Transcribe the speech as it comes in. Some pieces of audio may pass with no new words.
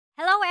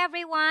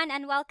everyone,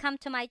 and welcome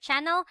to my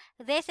channel.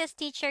 This is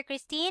Teacher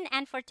Christine,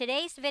 and for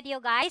today's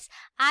video, guys,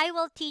 I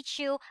will teach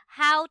you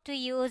how to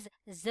use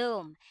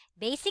Zoom.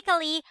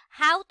 Basically,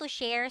 how to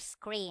share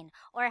screen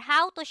or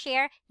how to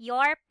share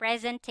your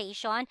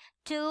presentation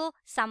to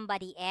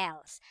somebody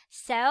else.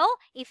 So,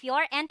 if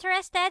you're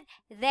interested,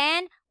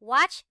 then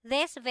watch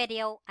this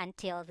video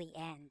until the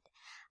end.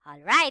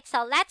 Alright,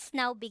 so let's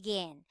now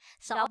begin.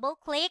 So double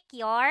click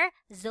your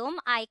Zoom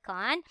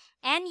icon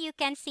and you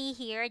can see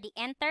here the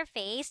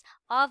interface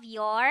of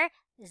your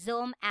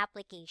Zoom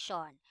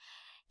application.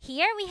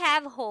 Here we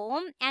have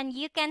home and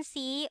you can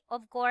see,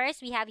 of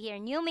course, we have here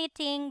new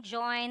meeting,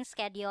 join,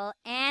 schedule,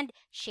 and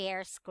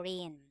share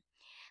screen.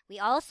 We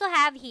also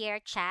have here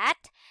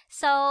chat.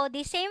 So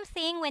the same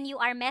thing when you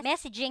are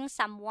messaging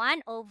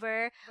someone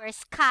over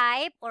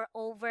Skype or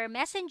over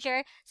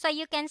Messenger. So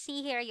you can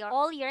see here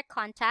all your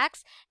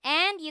contacts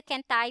and you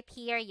can type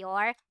here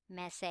your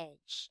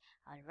message.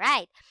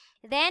 Alright.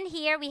 Then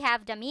here we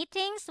have the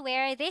meetings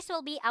where this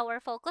will be our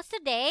focus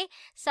today.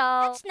 So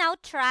let's now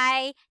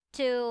try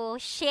to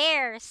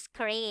share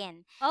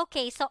screen.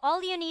 Okay, so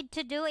all you need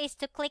to do is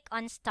to click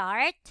on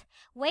start.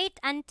 Wait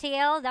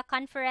until the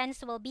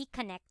conference will be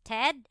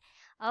connected.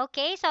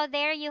 Okay, so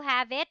there you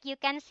have it. You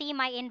can see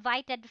my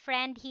invited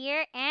friend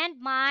here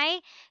and my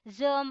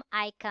Zoom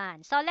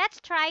icon. So let's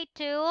try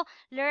to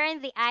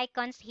learn the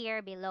icons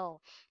here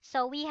below.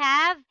 So we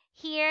have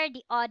here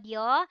the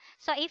audio.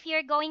 So if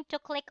you're going to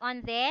click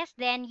on this,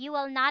 then you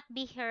will not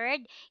be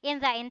heard in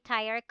the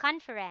entire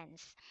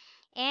conference.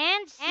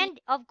 And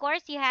of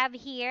course you have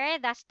here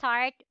the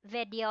start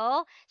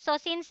video. So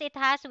since it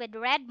has with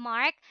red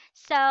mark,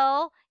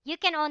 so you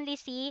can only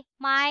see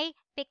my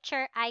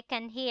picture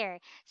icon here.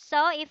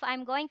 So if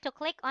I'm going to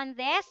click on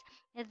this,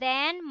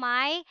 then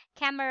my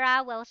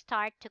camera will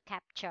start to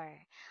capture.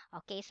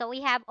 Okay, so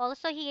we have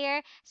also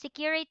here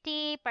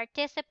security,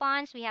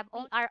 participants. We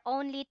are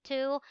only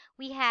two.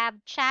 We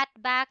have chat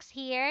box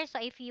here. So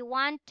if you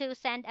want to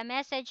send a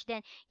message,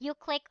 then you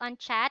click on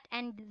chat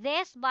and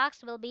this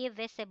box will be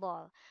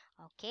visible.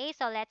 Okay,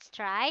 so let's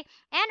try.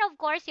 And of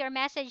course, your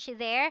message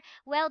there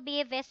will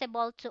be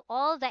visible to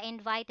all the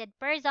invited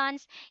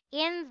persons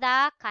in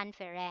the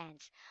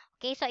conference.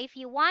 Okay, so if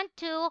you want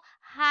to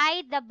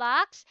hide the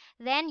box,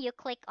 then you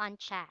click on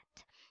chat.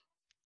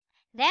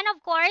 Then,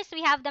 of course,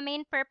 we have the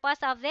main purpose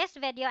of this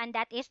video, and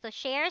that is to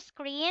share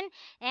screen.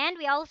 And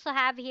we also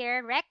have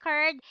here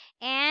record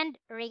and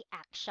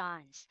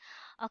reactions.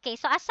 Okay,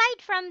 so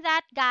aside from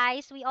that,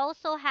 guys, we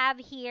also have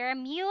here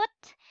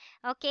mute.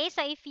 Okay,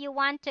 so if you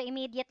want to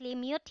immediately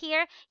mute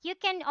here, you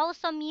can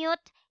also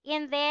mute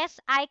in this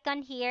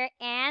icon here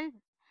and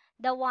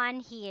the one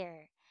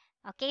here.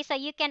 Okay, so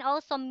you can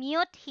also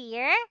mute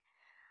here.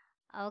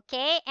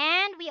 Okay,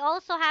 and we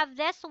also have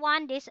this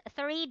one, these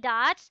three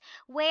dots,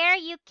 where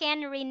you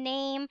can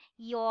rename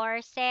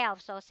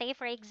yourself. So say,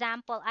 for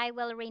example, I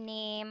will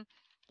rename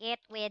it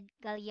with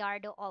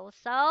Gallardo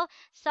also.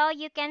 So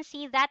you can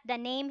see that the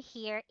name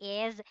here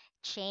is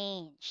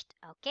changed.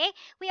 Okay,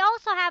 we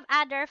also have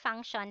other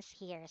functions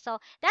here. So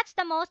that's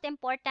the most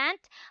important.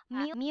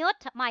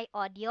 Mute my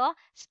audio,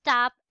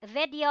 stop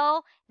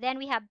video. Then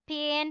we have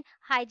pin,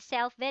 hide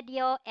self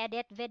video,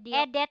 edit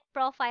video, edit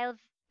profile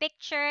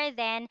picture,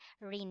 then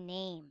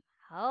rename.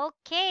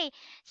 Okay,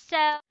 so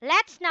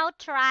let's now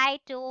try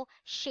to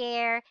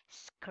share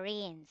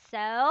screen.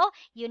 So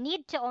you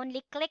need to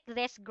only click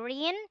this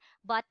green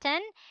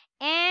button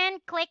and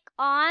click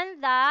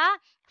on the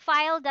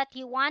file that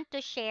you want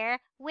to share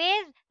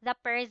with the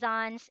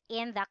persons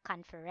in the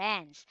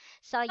conference.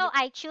 So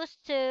I choose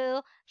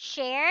to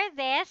share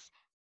this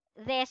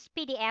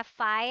PDF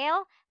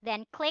file,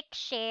 then click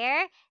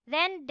share.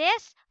 Then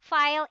this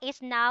file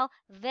is now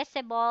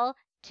visible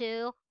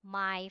to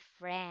my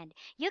friend.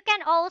 You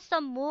can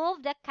also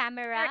move the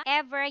camera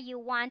wherever you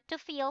want to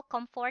feel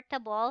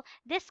comfortable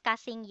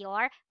discussing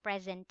your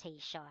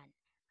presentation.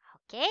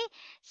 Okay,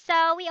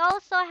 so we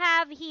also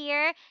have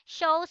here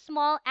show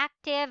small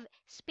active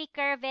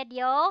speaker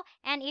video,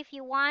 and if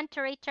you want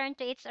to return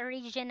to its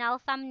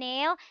original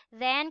thumbnail,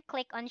 then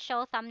click on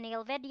show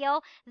thumbnail video.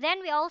 Then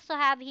we also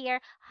have here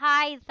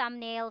hide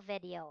thumbnail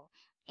video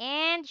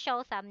and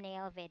show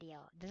thumbnail video.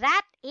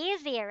 That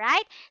easy,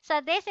 right? So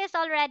this is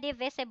already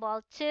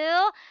visible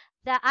to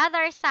the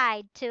other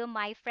side, to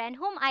my friend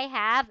whom I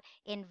have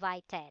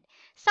invited.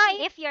 So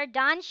if you're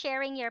done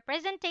sharing your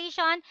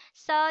presentation,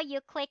 so you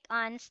click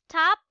on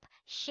stop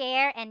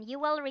share and you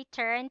will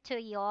return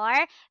to your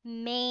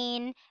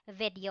main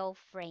video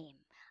frame.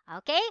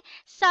 Okay,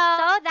 so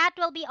that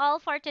will be all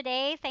for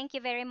today. Thank you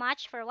very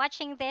much for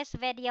watching this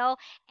video.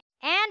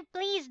 And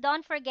please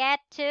don't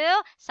forget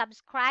to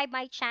subscribe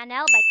my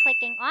channel by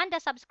clicking on the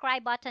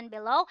subscribe button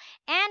below.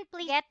 And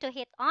please get to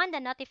hit on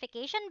the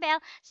notification bell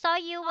so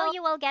you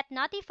will get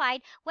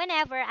notified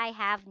whenever I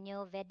have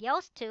new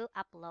videos to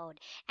upload.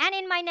 And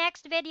in my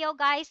next video,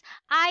 guys,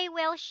 I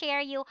will share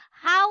you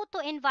how to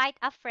invite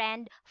a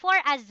friend for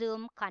a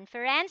Zoom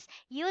conference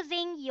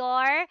using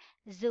your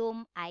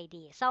Zoom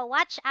ID. So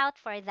watch out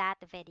for that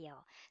video.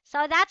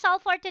 So that's all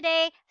for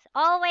today.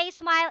 Always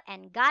smile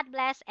and God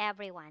bless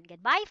everyone.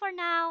 Goodbye for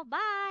now.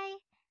 Bye.